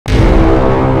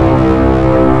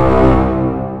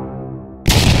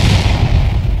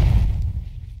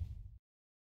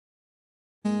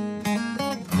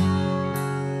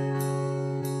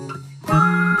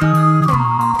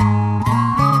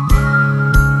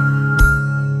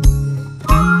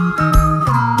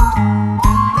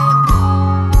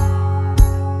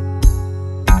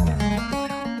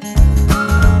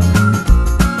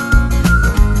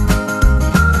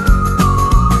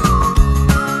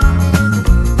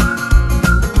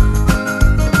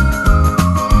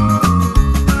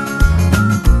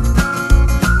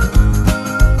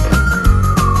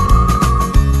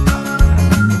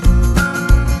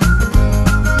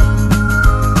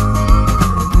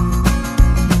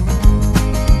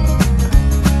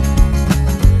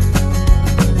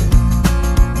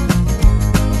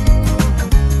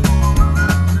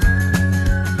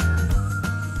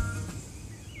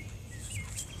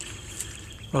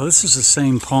Well, this is the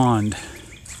same pond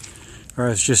where I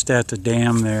was just at the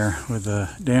dam there with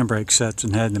the dam break sets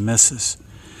and had the misses.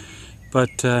 But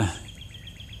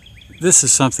this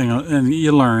is something, and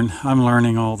you learn. I'm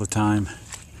learning all the time.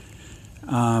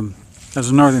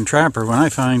 As a northern trapper, when I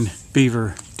find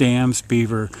beaver dams,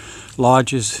 beaver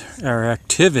lodges, or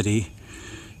activity,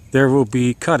 there will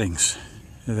be cuttings.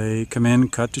 They come in,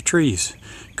 cut the trees,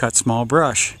 cut small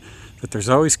brush, but there's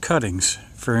always cuttings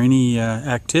for any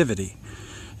activity.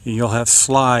 You'll have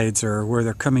slides or where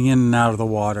they're coming in and out of the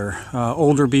water.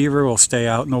 Older beaver will stay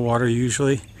out in the water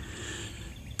usually.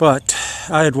 But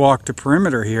I had walked the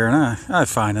perimeter here and I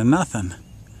find nothing.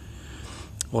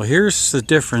 Well, here's the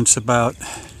difference about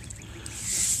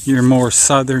your more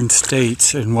southern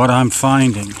states and what I'm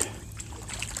finding.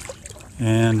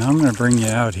 And I'm going to bring you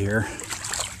out here.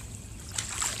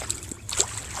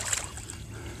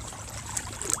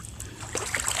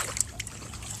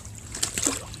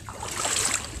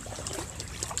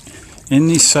 In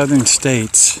these southern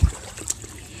states,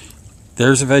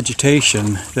 there's a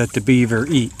vegetation that the beaver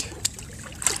eat.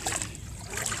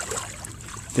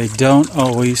 They don't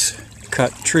always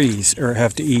cut trees or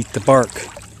have to eat the bark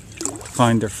to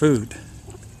find their food.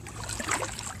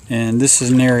 And this is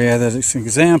an area that is an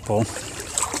example.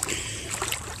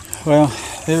 Well,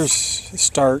 there's a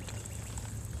start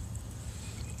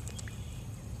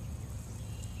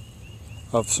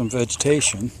of some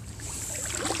vegetation.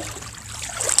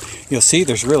 You'll see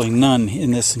there's really none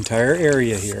in this entire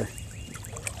area here.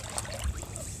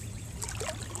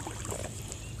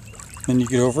 Then you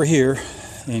get over here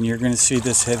and you're going to see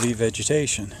this heavy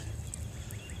vegetation.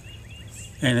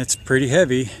 And it's pretty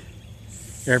heavy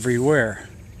everywhere,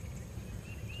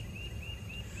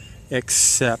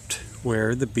 except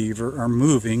where the beaver are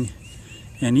moving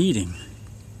and eating.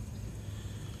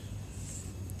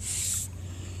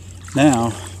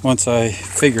 Now, once I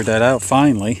figured that out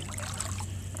finally,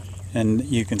 and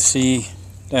you can see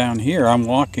down here, I'm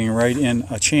walking right in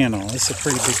a channel. It's a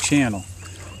pretty big channel.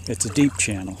 It's a deep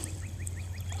channel.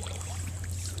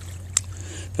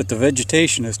 But the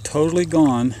vegetation is totally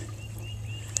gone.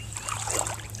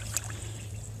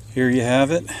 Here you have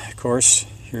it. Of course,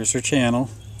 here's their channel.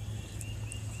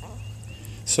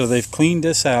 So they've cleaned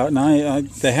this out, and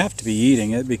they have to be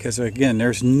eating it because, again,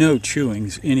 there's no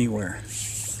chewings anywhere.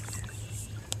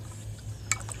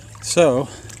 So,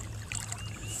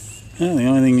 well, the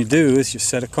only thing you do is you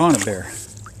set a conibear.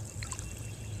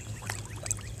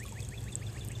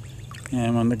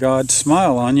 And when the gods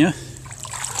smile on you,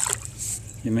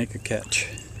 you make a catch.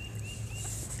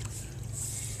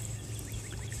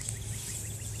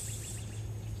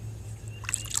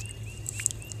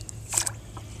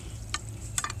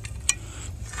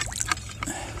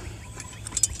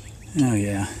 Oh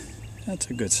yeah,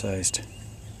 that's a good sized.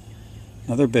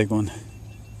 Another big one.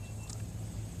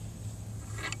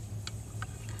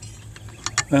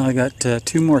 Well, I got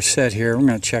two more set here. We're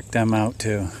going to check them out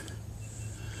too.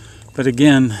 But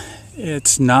again,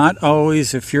 it's not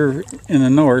always, if you're in the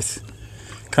north,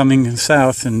 coming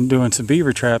south and doing some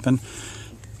beaver trapping,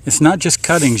 it's not just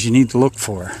cuttings you need to look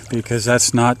for, because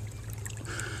that's not,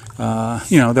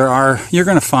 you're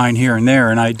going to find here and there,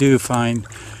 and I do find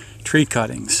tree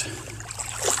cuttings.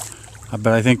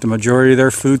 But I think the majority of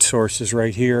their food source is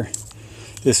right here,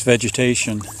 this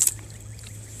vegetation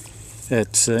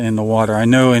that's in the water. I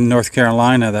know in North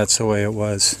Carolina that's the way it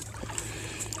was.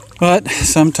 But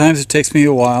sometimes it takes me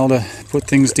a while to put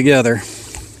things together.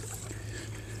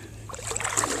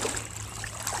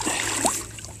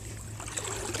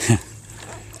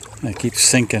 I keep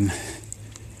sinking.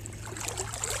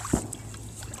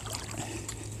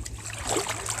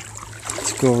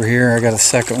 Let's go over here. I got a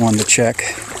second one to check.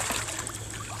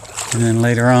 And then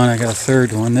later on I got a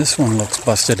third one. This one looks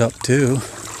busted up too.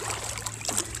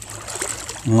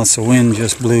 Unless the wind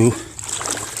just blew.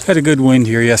 Had a good wind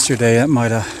here yesterday. That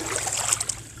might have...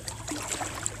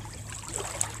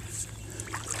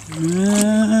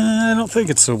 I don't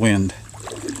think it's the wind.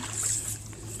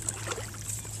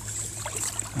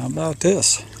 How about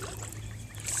this?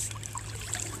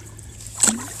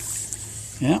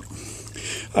 Yeah.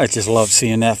 I just love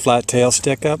seeing that flat tail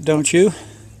stick up, don't you?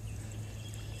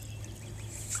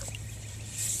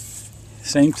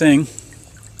 Same thing.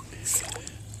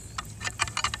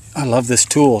 I love this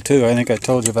tool too. I think I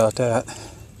told you about that.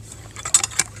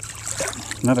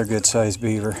 Another good sized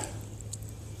beaver.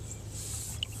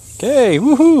 Okay,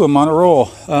 woohoo, I'm on a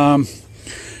roll. And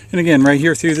again, right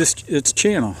here through its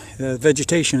channel, the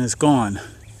vegetation is gone.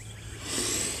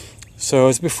 So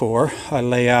as before, I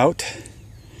lay out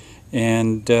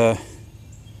and get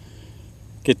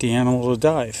the animal to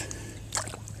dive.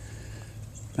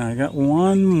 Now I got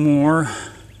one more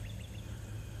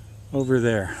over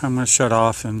there. I'm going to shut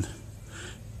off, and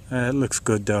it looks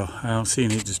good though. I don't see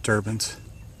any disturbance.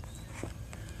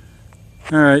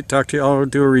 Alright, talk to you. I'll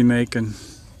do a remake and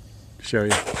show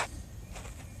you.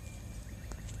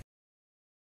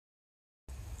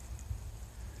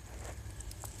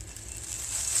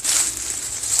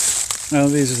 Well,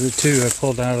 these are the two I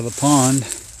pulled out of the pond,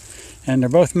 and they're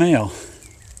both male.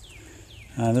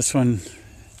 This one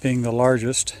being the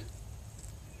largest,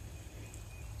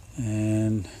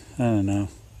 and I don't know,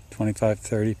 25,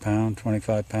 30 pound,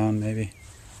 25 pound maybe,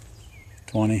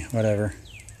 20, whatever.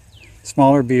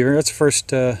 Smaller beaver. That's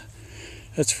the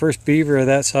first beaver of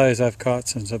that size I've caught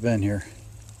since I've been here.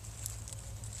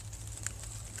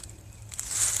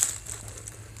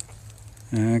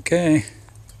 Okay,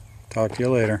 talk to you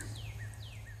later.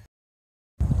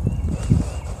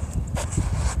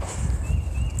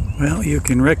 Well, you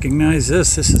can recognize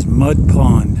this. This is Mud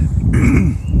Pond.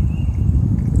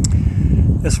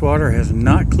 This water has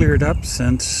not cleared up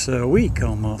since a week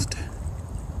almost.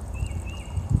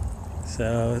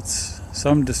 So it's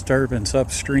some disturbance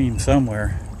upstream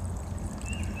somewhere.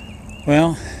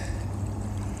 Well,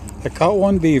 I caught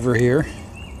one beaver here.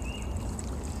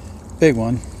 Big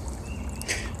one.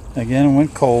 Again, it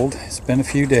went cold. It's been a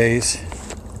few days.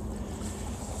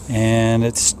 And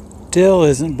it still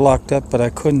isn't blocked up, but I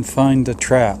couldn't find the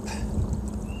trap.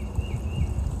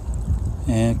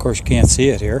 And of course you can't see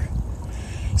it here.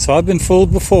 So I've been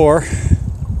fooled before.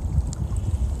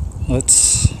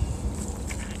 Let's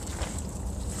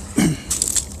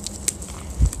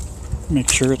make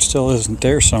sure it still isn't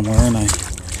there somewhere. And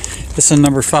this is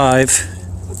number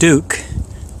 5, Duke.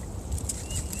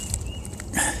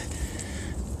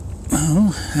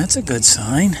 Oh, that's a good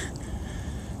sign.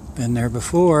 Been there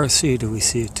before. See, do we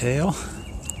see a tail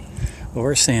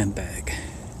or a sandbag?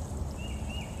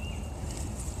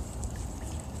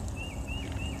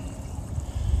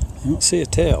 I don't see a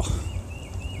tail.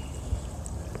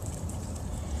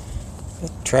 The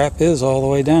trap is all the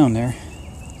way down there.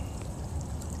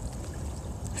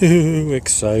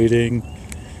 Exciting.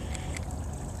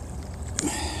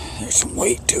 There's some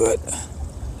weight to it.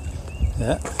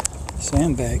 That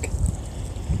sandbag.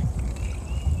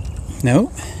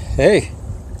 No. Hey,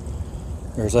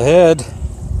 there's a head.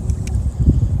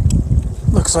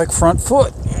 Looks like front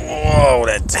foot. Whoa,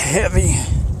 that's heavy.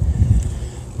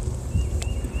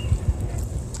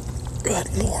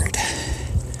 Good Lord.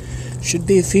 Should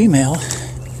be a female.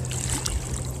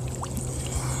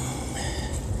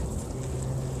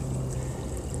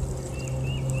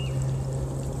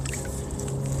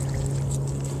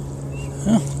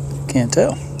 Well, can't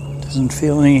tell. Doesn't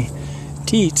feel any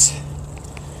teats.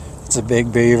 It's a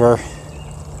big beaver.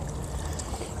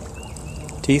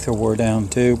 Teeth are wore down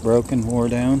too, broken, wore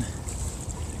down.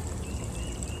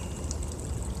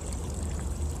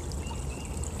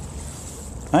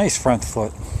 Nice front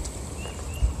foot.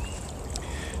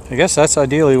 I guess that's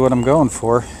ideally what I'm going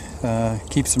for.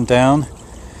 Keeps them down.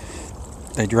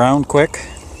 They drown quick.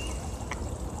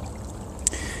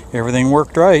 Everything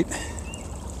worked right.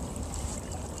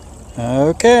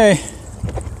 Okay.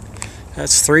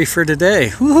 That's 3 for today.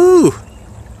 Woohoo!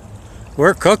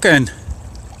 We're cooking.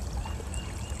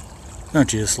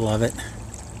 Don't you just love it?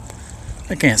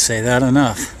 I can't say that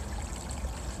enough.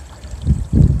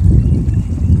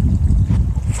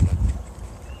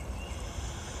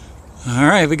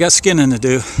 Alright, we got skinning to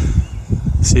do.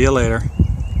 See you later.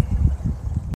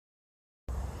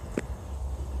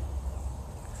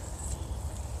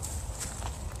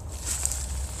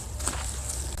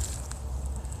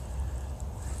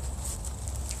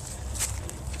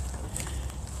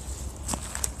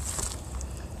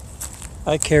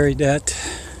 I carried that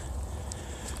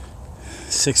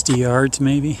 60 yards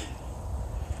maybe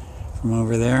from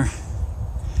over there.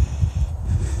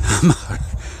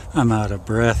 I'm out of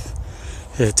breath.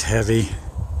 It's heavy.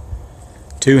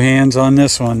 2 hands on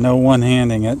this one, no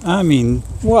one-handing it. I mean,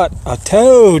 what a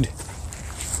toad!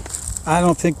 I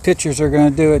don't think pictures are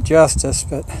going to do it justice,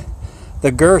 but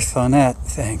the girth on that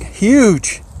thing,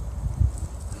 huge!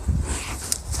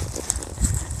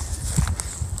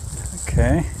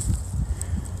 Okay.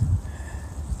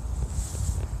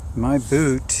 My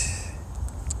boot,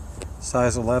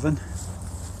 size 11.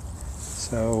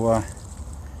 So,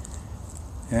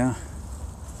 yeah.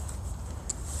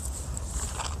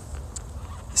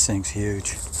 This thing's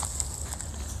huge.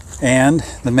 And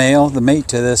the mate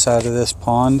to this out of this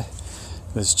pond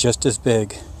was just as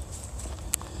big.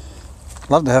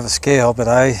 Love to have a scale, but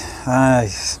I'm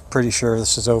pretty sure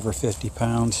this is over 50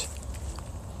 pounds.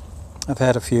 I've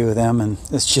had a few of them, and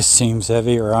this just seems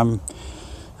heavy, or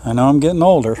I know I'm getting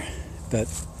older, but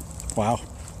wow.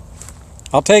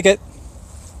 I'll take it.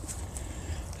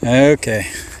 Okay,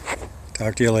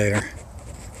 talk to you later.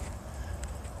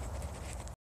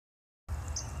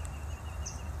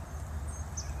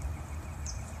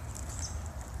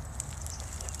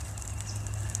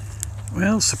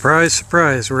 Well, surprise,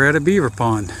 surprise, we're at a beaver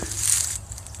pond.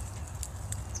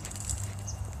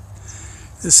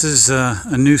 This is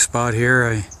a new spot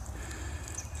here.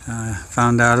 I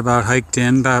found out about, hiked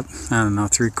in about, I don't know,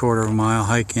 3/4 of a mile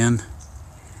hike in.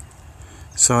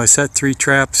 So I set 3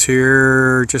 traps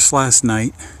here just last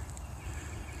night.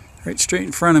 Right straight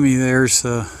in front of me there's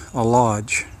a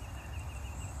lodge.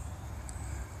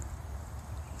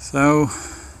 So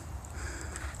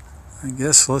I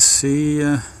guess let's see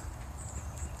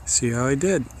how I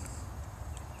did.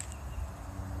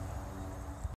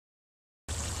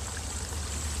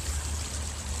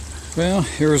 Well,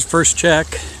 here was the first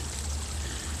check,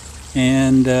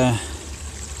 and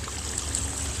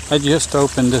I just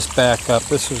opened this back up.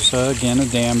 This was again a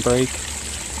dam break,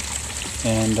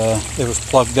 and it was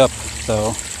plugged up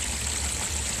though.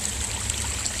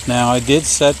 Now I did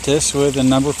set this with a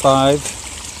number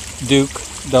 5 Duke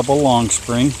double long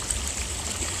spring,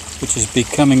 which is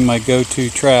becoming my go-to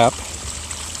trap.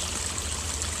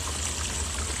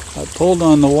 I pulled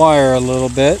on the wire a little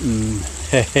bit, and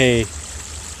hey,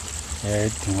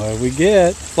 what we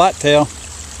get? Flat tail.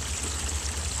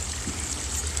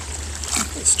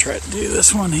 Let's try to do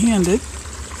this one-handed.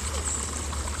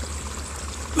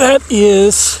 That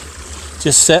is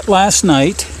just set last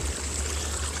night.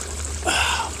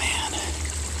 Oh man.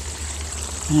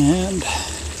 And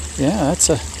yeah, that's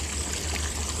of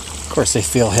course they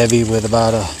feel heavy with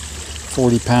about a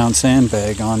 40-pound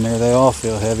sandbag on there. They all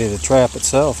feel heavy, the trap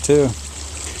itself too.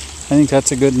 I think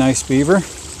that's a good, nice beaver.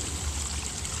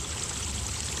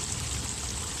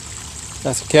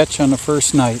 That's a catch on the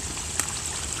first night.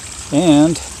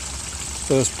 And it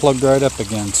was plugged right up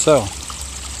again. So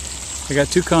I got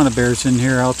 2 conibears in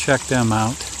here. I'll check them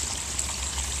out.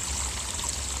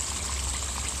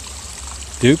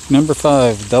 Duke number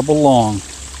 5 double long.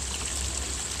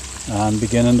 I'm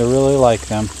beginning to really like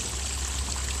them.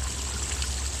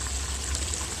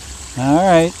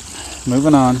 Alright,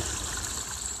 moving on.